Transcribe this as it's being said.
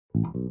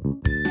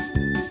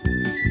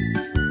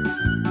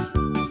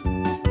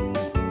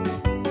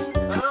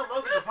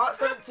At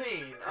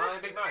 17,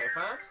 I'm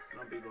Bigmariofan. And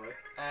I'm Boomboy.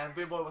 And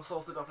Boomboy was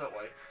sourced up that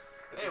way.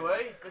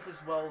 Anyway, this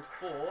is World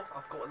 4.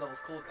 I've got what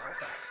level's called now. What's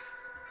that?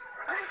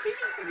 I think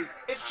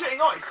It's shitting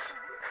ice!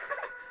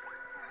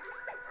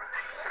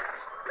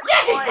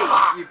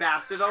 Why, Yeah! you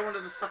bastard, I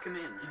wanted to suck him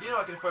in. You do know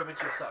I can throw him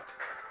into your suck.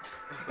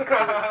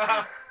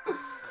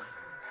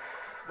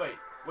 Wait,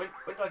 when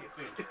did I get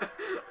food?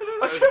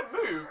 I can't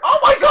move! Oh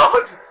my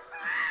god!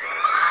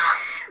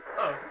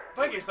 Oh,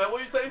 thank you, sir.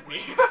 Will you save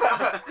me?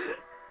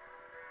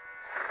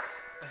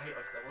 I hate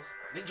ice levels.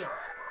 Ninja!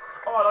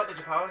 Oh, I like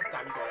ninja power.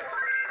 Damn, you got it.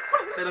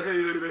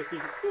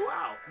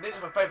 Wow.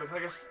 Ninja's my favourite because I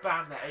can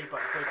spam that A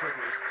button so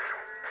quickly.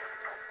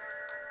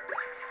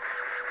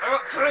 I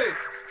got 2!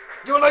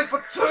 You're nice for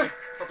 2!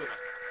 Stop doing that.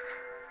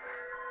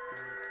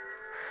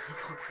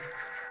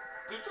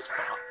 Did you just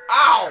fart?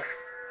 Ow!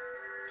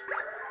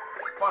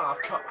 Fine,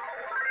 I've cut.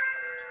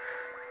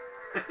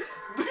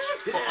 Did you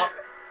just fart?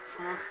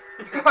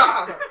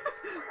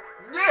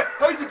 Yeah!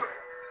 How did you...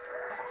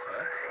 That's not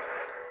fair.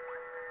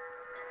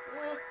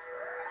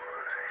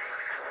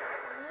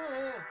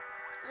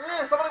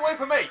 Yeah, stop running away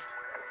from me!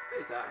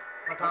 What is that?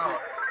 My power.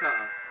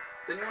 Car.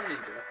 Don't you want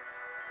ninja?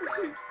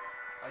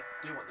 I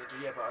do want ninja,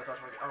 yeah, but I don't want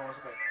to get... Oh, what's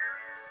okay?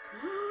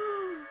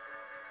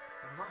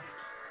 Never mind.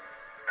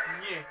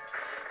 Yeah.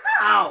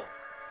 Ow!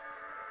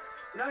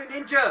 No,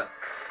 ninja!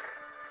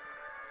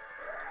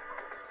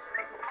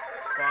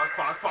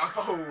 Fuck.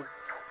 Oh.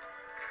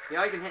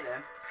 Yeah, I can hit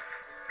them.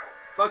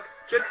 Fuck.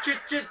 Shit.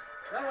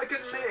 No, I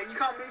couldn't move it. You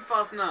can't move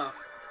fast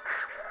enough.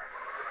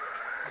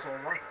 This is all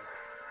right.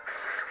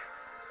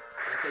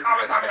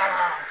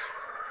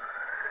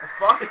 The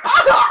fuck?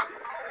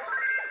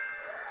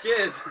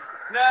 Cheers.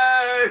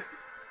 No!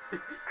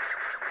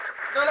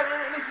 No, let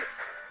me get...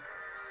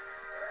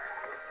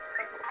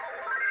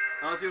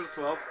 I'll do a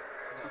swap.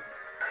 No.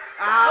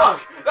 Ow!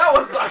 Fuck! That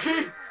was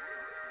lucky!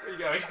 Where are you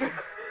going?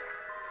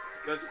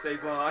 Got to say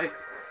bye.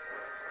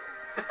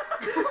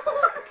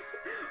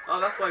 Oh,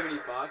 that's why we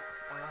need 5.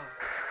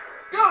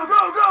 Go!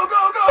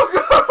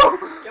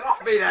 Get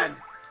off me then!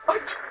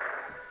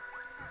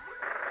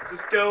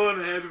 Just go on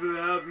ahead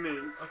without me.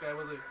 Okay,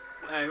 we'll do.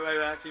 Hey,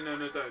 wait, actually, no,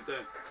 don't.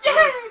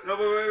 Yeah! No,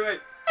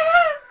 wait.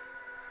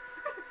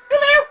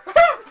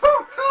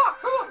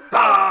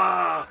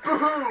 Bah! Boom!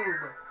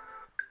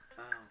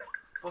 Ow.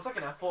 For a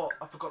second I thought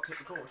I forgot to hit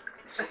record.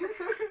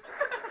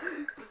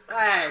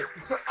 Hey!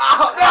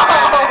 Oh, no!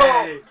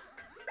 Hey!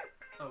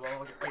 Oh well,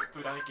 I'll get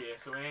food out of gear,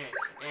 so you ain't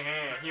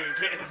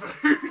getting the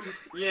food.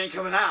 You ain't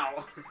coming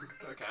out.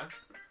 Okay.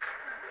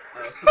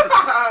 Oh.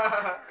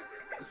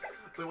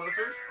 Do you want the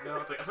food? No,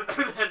 I'll take it. I said no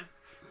then.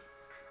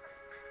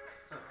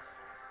 Oh.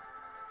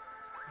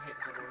 I hate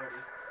this level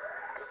already.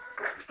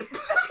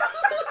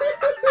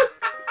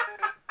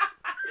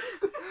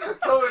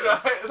 Told you I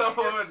hate the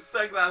woman. Just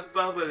suck that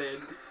bubble in.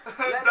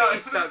 Let No. me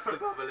suck the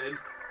bubble in.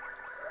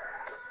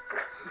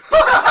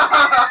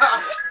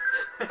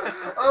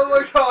 Oh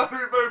my god, we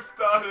both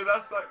died at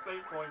that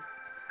same point.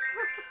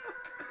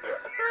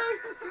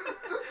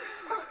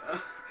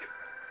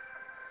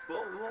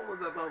 What was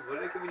that bubble?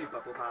 They give me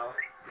bubble power.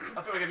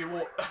 I think we're gonna be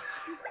water.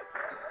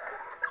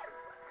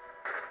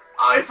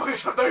 I fucking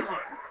jumped over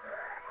it!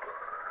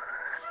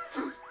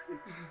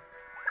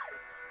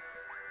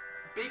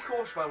 Be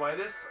cautious, by the way,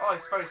 this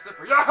ice is very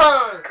slippery. Yo!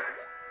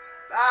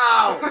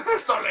 Ow!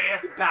 Sorry!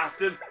 You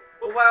bastard!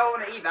 Well, why I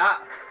want to eat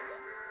that?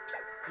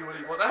 You want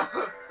to eat what now?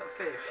 That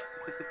fish.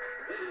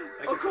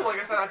 Oh cool, I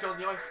guess that actually on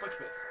the ice sponge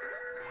bits.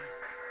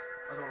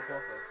 I don't want to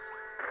fall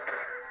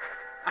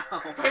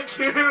Ow. Thank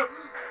you!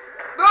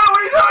 No, what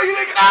are you doing? You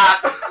didn't get that!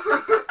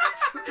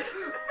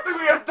 Look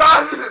what you've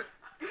done!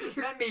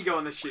 Let me go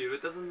on the shoe,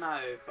 it doesn't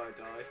matter if I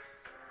die.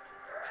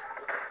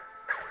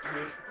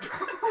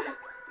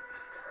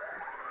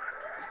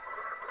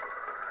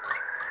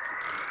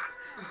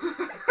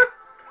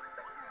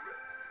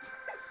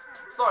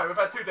 Sorry, we've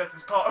had 2 deaths in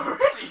this part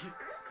already.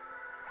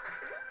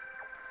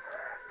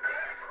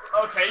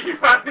 Okay, you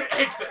found the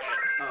exit.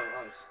 Oh,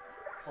 ice.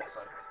 Thought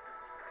so.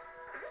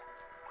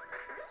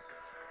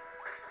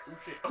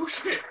 Oh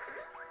shit.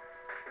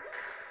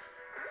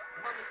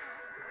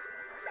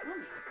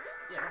 Mummy.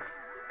 Yeah, Mummy.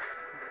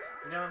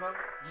 You know my mum?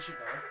 You should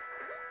know.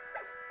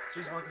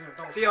 She's one because you're a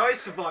dog. See, I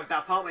survived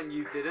that part when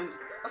you didn't.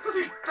 That's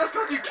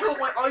because you killed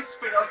my ice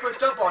thing I was supposed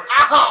to jump on.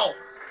 Ow!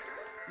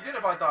 You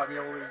didn't know if I die, we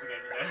all lose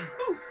again, you know.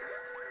 Ooh.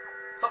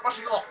 Stop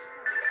rushing off.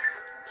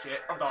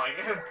 Shit, I'm dying.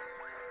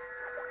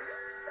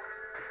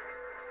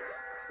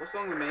 What's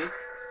wrong with me?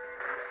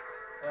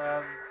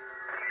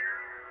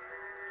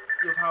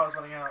 Your power's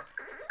running out.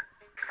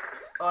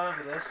 Oh, I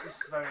remember this. This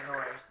is very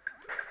annoying.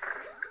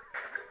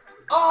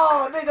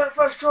 Oh, I made that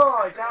first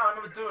try. Damn, I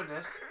remember doing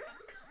this.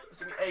 It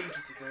took me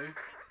ages to do.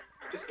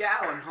 Just get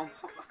out and hop.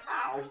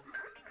 Ow.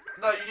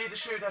 No, you need the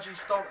shoe to actually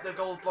stomp the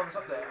gold blocks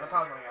up there. My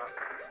power's running out.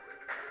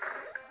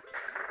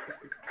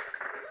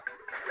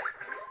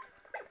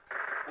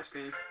 That's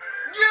me.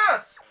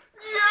 Yes!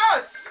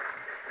 Yes!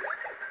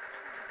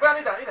 Wait, I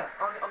need that.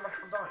 I'm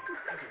dying.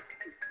 Thank you.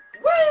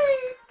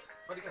 Whee!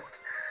 Where'd he go?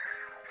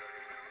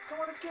 Come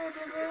on, let's go,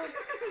 baby.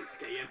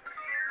 Skating.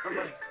 I'm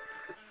running.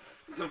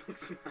 Someone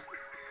smell. I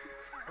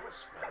don't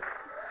smell.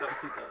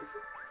 Someone does.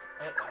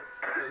 I hate that.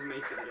 That was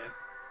Mason again.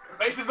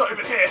 Mason's not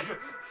even here.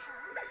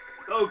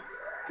 Oh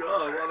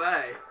god, what are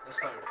they? They're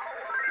stone. Oh.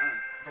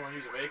 Don't want to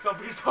use it, mate. Because I'll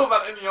be still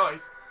about in the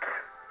ice.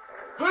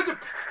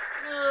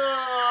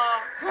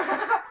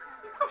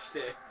 Crushed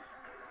it.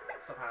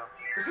 Somehow.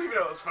 Even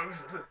though it was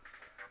frozen.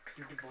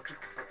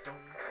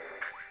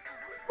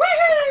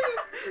 Woohoo!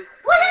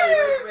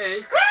 Woohoo!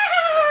 Wait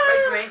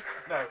for me.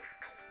 No.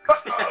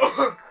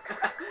 Uh-oh.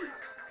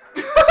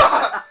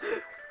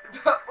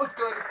 That was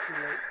kind of cool.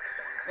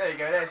 There you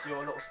go, there's your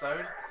little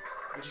stone.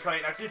 Which you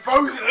can't actually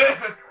frozen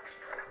it!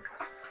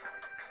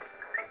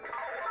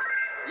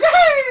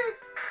 Yay!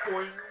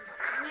 Boing!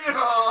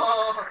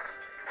 Yeah!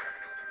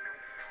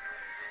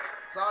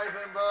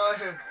 Simon boy!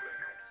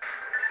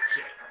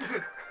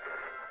 Shit.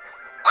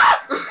 Ah!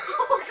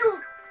 Oh my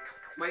god!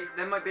 Wait,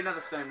 there might be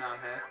another stone down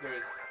here. There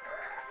is.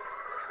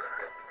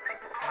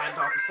 And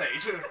half the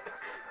stage.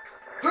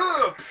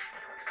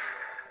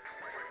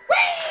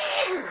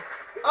 Whee!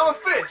 I'm a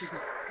fist!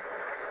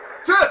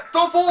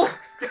 Don't fall!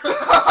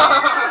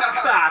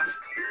 Crap!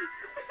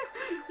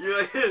 You're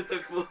like,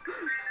 don't fall.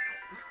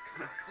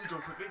 You do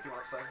it quickly if you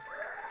want to stone.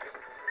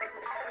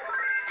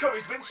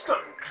 Kirby's been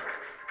stoned!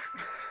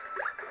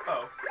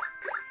 Oh.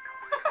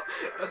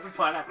 That's the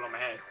pineapple on my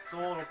head.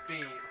 Sword or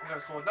beam? I'm going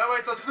to sword. No,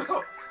 wait, that's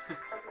not.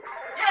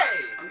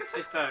 Yay! I'm gonna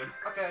say stone.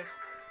 Okay.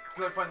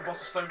 Go find the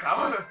boss of stone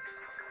power.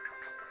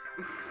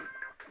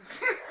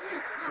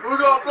 We've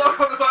got a block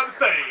on the side of the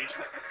stage.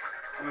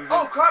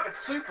 Oh crap, it's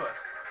super.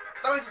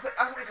 That means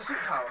it's a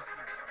super power.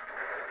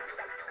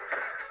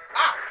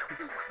 Ah! I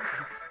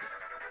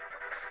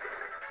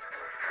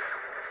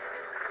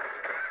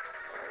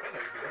know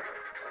you do it.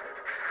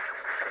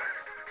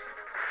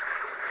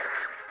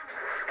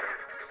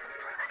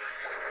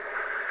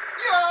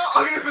 Yeah! I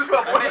think it's Miss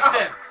Bubble. I missed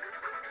him.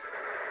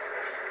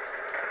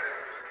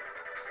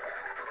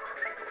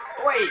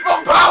 Wait!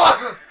 Wrong power!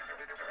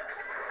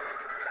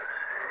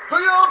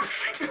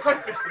 I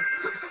missed him.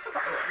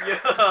 Yeah!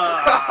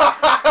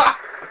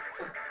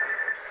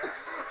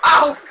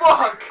 Ow,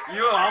 fuck!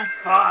 You're on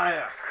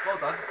fire! Well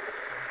done.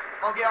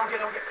 I'll get.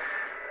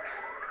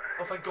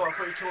 Oh, thank God, I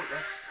thought you killed it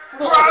there.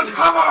 Grand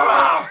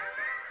hammer!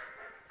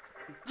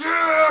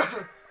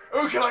 Yeah!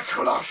 Oh, can I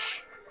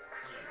crush?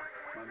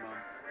 My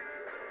mum.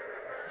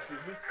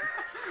 Excuse me.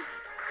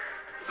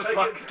 The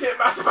fuck? To get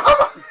massive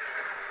hammer!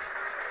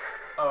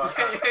 Oh, I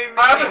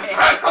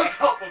understand on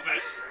top of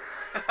it.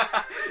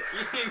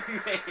 You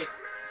missed.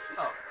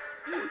 Oh.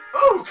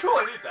 Oh, cool,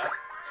 I need that.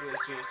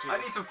 Cheers. I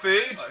need some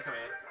food. Right, come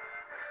here.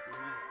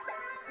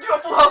 You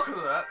got full health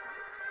because of that.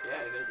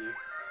 Yeah, they do.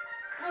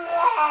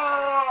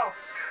 Whoa!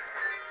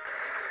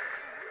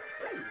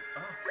 Ooh,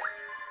 oh.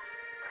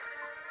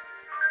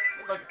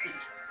 Look like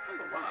food. I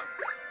got one up.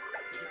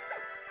 Did you?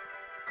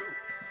 Cool.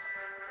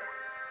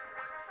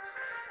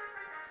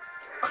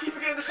 I keep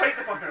forgetting to shake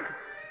the fucker.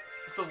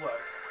 It still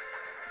worked.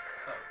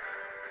 Oh.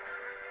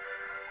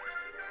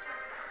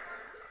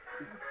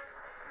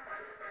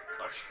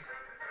 Sorry.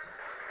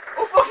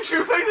 Oh, fucking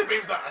shoot laser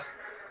beams at us!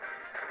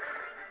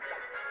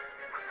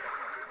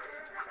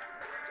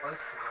 Oh, this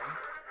is annoying.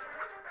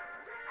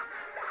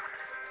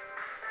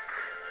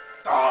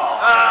 Oh!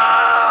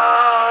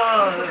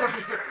 Ah!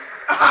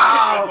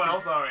 As well,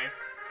 sorry.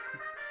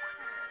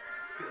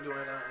 Get the new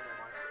one down, never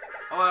mind.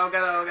 Oh, I'll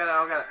get it.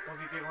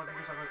 One,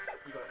 get something.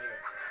 You got it, there you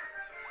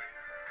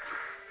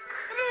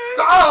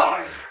go.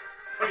 Die!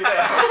 Look at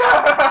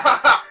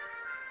that.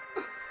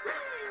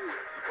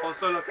 Oh,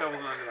 so lucky I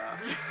wasn't under that.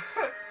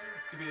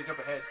 Give me a jump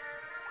ahead.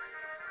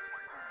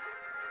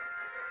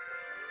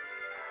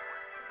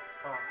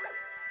 Oh.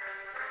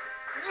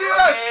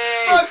 Yes!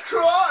 Hey! First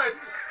try!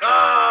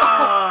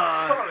 Ah! Oh,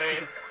 sorry.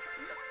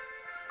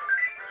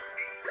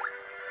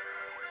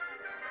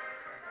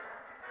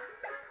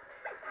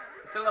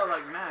 It's a lot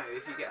like now.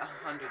 If you get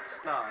 100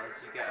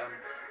 stars, you get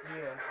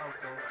Yeah, oh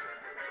god.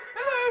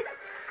 Hello.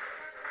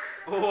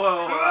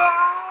 Whoa!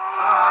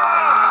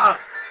 Ah!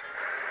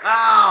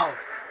 Ow!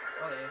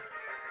 Sorry.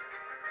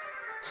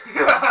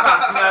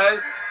 No,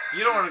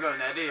 you don't want to go in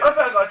there, do you? I don't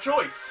think I got a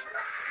choice.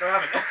 No, I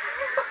haven't. I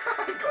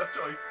haven't got a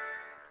choice.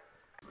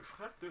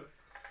 I have to do it.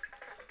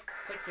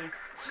 Take two.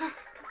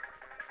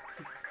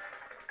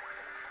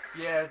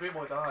 Yeah,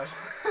 Boomboy died.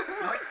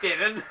 No, I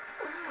didn't.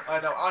 I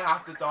know, I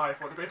have to die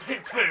for it to be a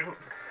take two.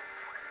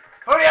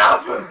 Hurry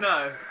up!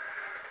 No.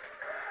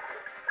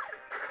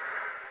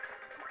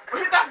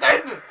 Hit that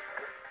then!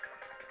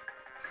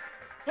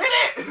 Hit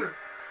it!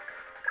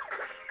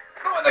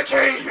 Not in the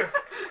key!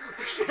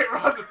 Shit,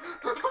 run!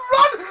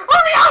 Run!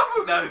 Hurry up!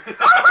 No.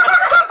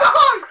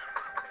 Die!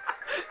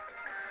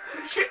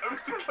 Shit, it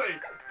was the key.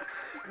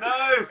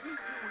 No.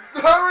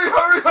 Hurry!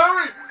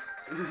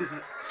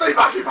 Stay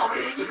back, you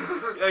fucking!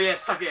 Oh yeah,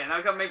 suck it in.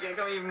 I can't make it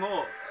come even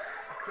more.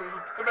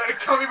 It made it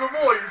come even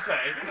more, you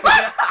say?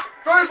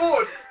 Throw it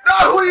forward!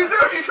 No, what are you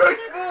doing, you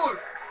crazy boy?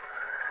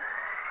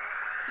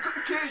 You got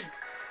the key.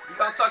 You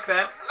can't suck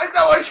them.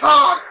 No, I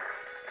can't!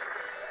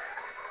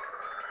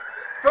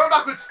 Throw it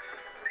backwards!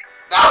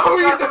 No,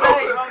 you That's the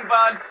don't! wrong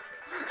button.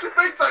 Your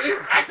things are you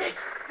at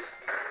it!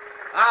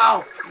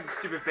 Ow! Fucking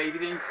stupid baby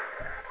things.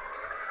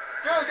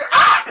 Go, go!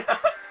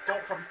 Ah!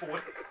 Don't from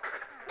forward.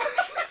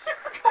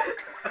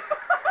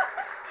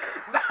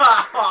 No!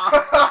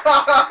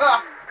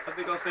 I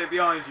think I'll stay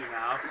behind you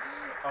now.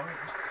 Oh.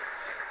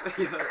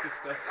 Yeah, that's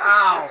disgusting.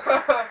 Ow!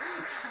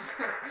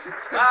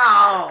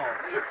 Ow!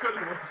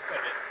 Couldn't want to say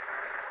it.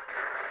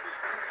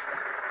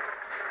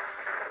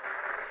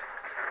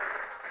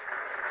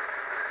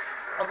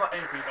 I'm not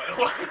angry, by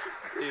the way.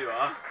 You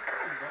are.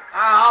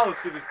 Ow,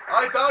 stupid.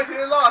 I died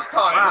here last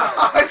time.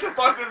 Wow. I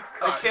survived this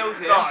time. I killed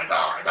him. Die.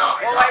 Oh,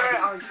 wait.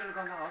 Oh, you should have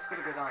gone down. I was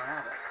going to go down and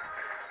have it.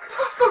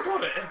 I still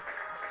got it.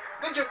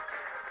 Ninja.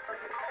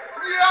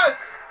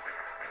 Yes.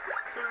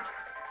 Food.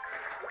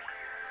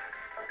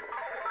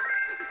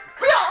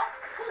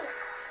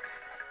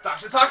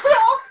 Dash attack.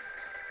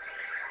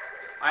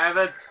 I have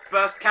a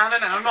burst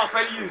cannon and I'm not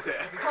afraid to use it.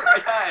 I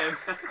hit him.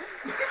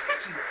 Did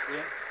you?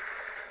 Yeah.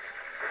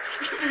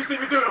 You see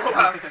me doing all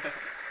that?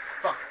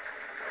 Fuck.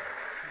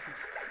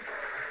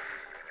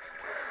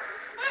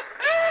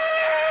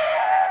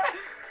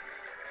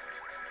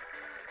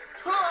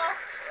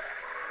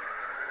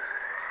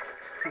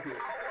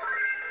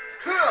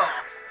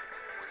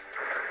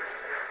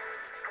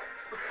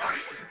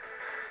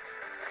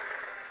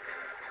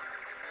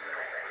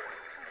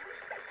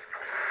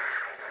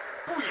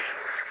 Oh yeah.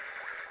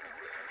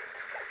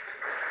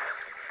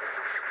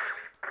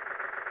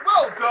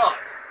 Well done.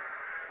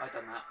 I've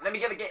done that. Let me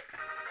get the gate.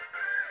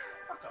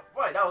 Fuck up.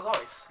 Wait, that was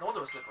ice. No wonder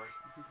it was slippery.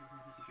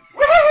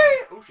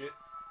 Whee! Oh shit.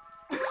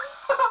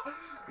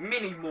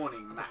 Mini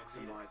morning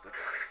maximizer.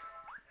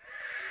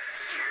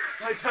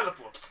 I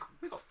teleport.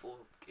 We got 4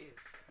 gears.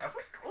 Have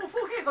we? Oh,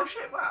 4 games. Oh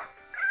shit, wow.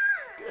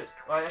 Good.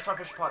 Well, let's try and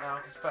push apart now,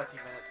 because it's 13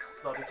 minutes.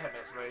 Well, it'll be 10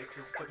 minutes really,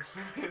 because it took us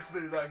 3 minutes to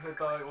do that, because I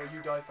died, or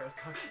you died first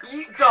time.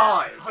 You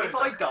died! If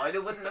I died,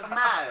 it wouldn't have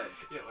mattered.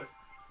 Yeah, it would.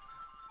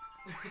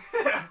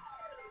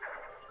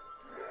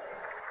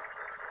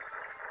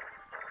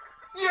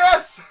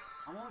 Yes!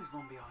 I'm always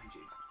one behind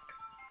you.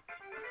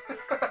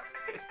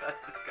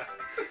 That's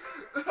disgusting.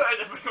 I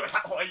never knew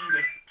that what you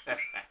did.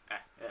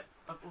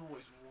 I'm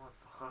always one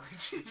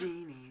behind you.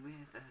 Genie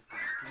with a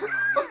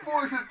I've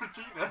always said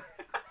vagina.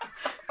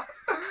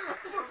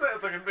 What's that?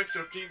 It's like a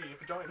mixture of genie and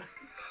vagina.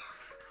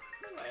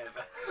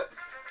 Whatever.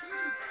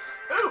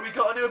 Ooh, we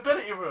got a new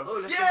ability room. Oh,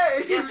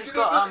 yay! Yes, it's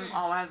got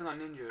oh, it hasn't got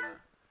ninja in it.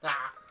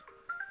 Ah.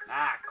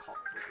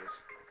 Cockblockers.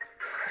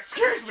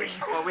 Excuse me.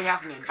 Well, we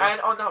have ninja.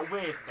 And on that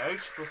weird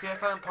note, we'll see you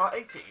next time in part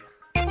 18. You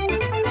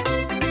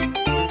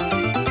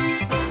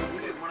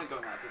didn't want to go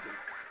in that, did you?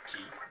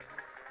 Key.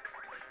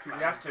 We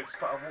have to,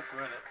 but I'll walk through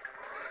in it.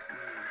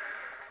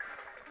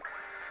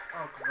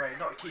 Oh great,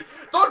 not a key.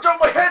 Don't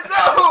jump my head,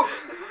 no!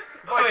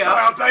 If I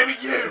die, I'm blaming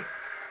you!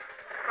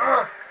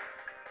 I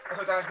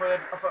took damage for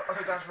him. I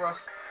took damage for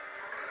us.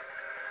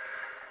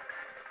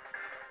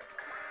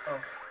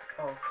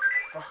 Oh,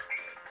 fuck.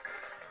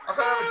 I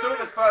can't remember doing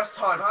this first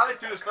time. How did I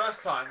do this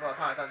first time? Well, I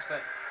can't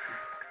understand.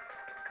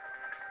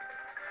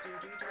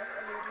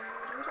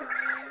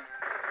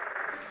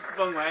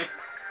 Wrong way.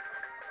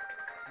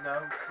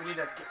 No, we need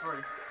that to get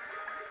through.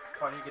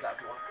 Fine, you can get that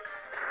if you want.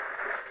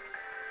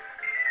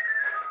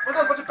 What's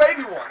that? A bunch of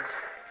baby ones?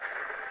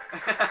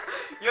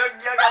 You're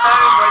got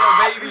married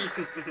by your babies.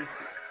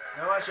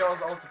 No, actually, I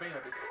was debating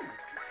about this.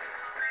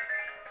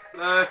 Ooh.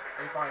 No. Are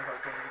you fine if I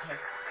join you again?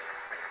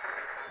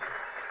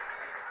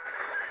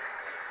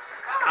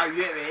 Ow,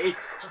 you hit me.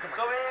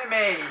 Stop hitting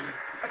me.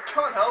 I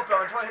can't help it,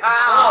 I'm trying to hit the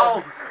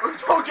Ow. ball.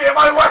 Don't get in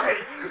my way!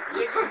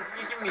 You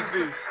give me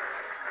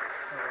boosts.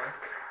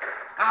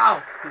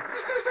 Ow.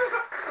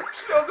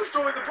 Shit, I'm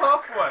destroying the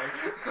pathway.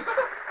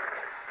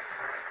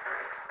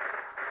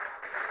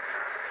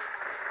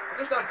 I'm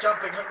just now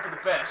jumping, hoping for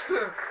the best.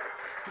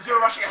 Because you're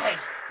rushing ahead.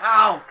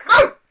 Ow.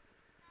 No!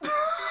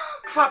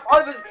 Crap,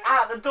 I was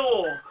at the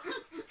door.